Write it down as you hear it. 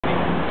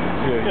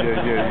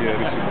This your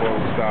boy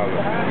Dollatv.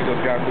 We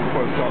just got to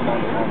put something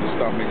on the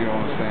stomach, you know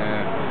what I'm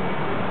saying?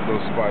 A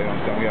little spot, you know what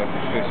I'm saying? We got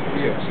some fish and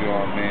chips, you know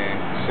what I mean?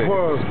 Shake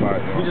the spot,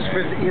 you know we just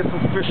finished eating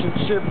some fish and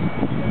chips.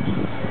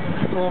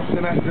 You know what I'm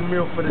saying? That's the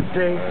meal for the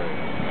day.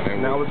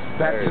 Now it's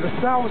back to the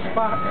sour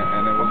spot.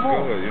 And it was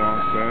good, you know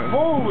what I'm saying?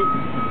 Forward.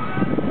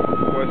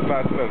 What's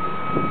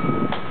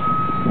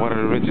Dollatv? One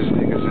of the richest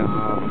niggas in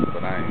Harlem.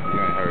 But you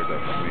ain't heard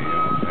that from me, you know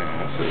what I'm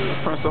saying? This is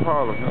Prince of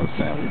Harlem, you know what I'm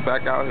saying? We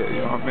back out here,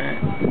 you know what I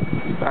mean?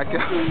 We back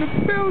out in the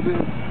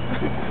building.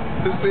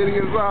 The city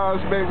is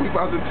ours, man. We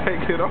about to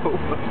take it over.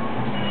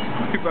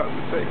 We about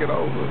to take it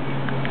over.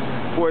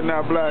 Boy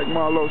Not Black,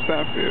 Marlo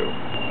Stanfield.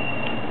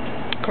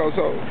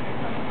 Cozo.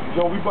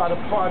 Yo, we by the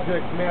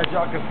project, man, as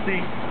y'all can see.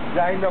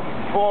 Y'all ain't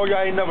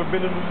never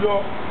been in New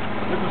York.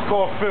 This is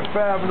called Fifth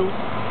Avenue.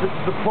 This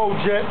is the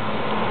project.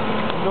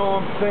 You know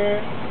what I'm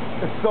saying?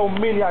 There's so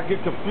many I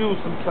get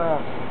confused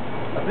sometimes.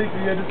 I think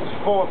this is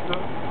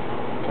Foster.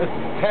 This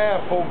is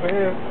Taft over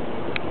here.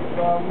 You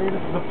know what I mean?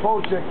 This is the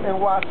project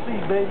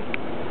NYC, baby.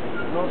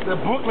 You know what I'm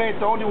saying? Brooklyn ain't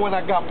the only one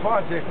that got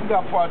projects. We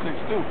got projects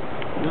too.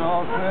 You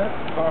know what I'm saying?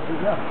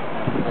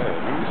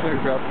 These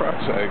niggas got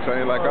projects.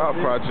 Ain't like our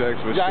projects,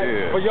 but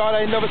shit. But y'all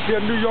ain't never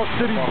seen a New York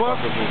City bus.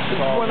 It's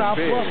one of our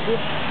buses.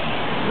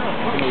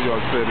 New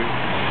York City.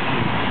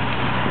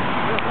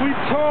 We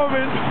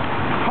touring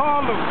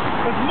Harlem.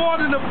 It's more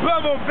than a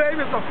bubble,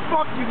 baby. It's a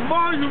fucking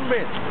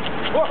monument.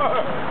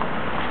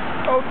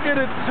 Don't get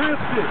it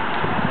twisted.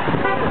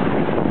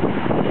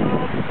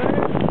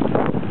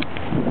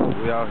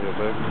 We out here,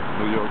 baby.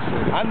 New York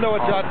City. I know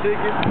what y'all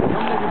thinking. Them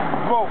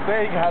niggas broke. They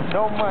ain't got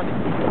no money.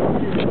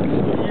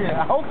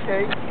 Yeah,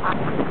 okay.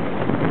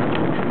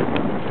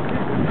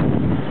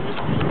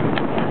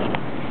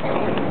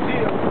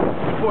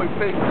 Boy,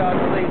 face out,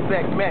 laid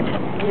back, man.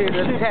 Here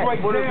to attack.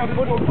 What it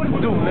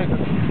do, nigga?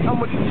 How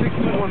much you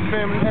 621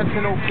 family,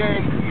 SNO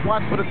gang?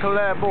 Watch for the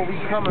collabo, we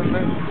coming,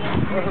 man.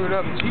 Word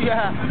up,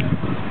 G.I.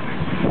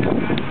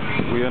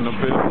 We in the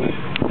building.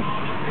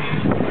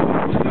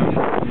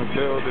 In the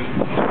building.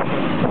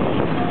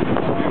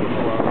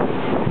 Beautiful out here.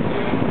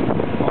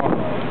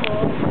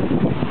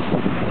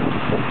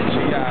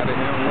 G.I. to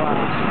NY.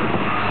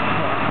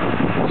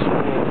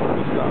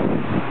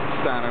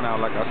 Signing out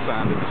like I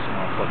signed in this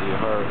motherfucker, you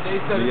heard?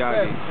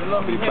 Miyagi,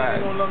 be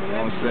back. You know what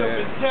I'm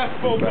saying? Be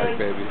back,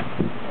 baby.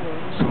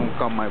 Soon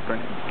come, my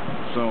friend.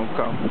 Soon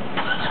come. $1.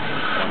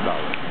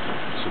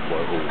 It's your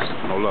boy Ooss.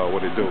 No love, what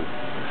it do?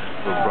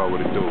 Big bro,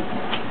 what it do?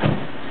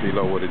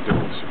 D-Lo, what it do?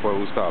 It's your boy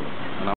Ooss Dollatv.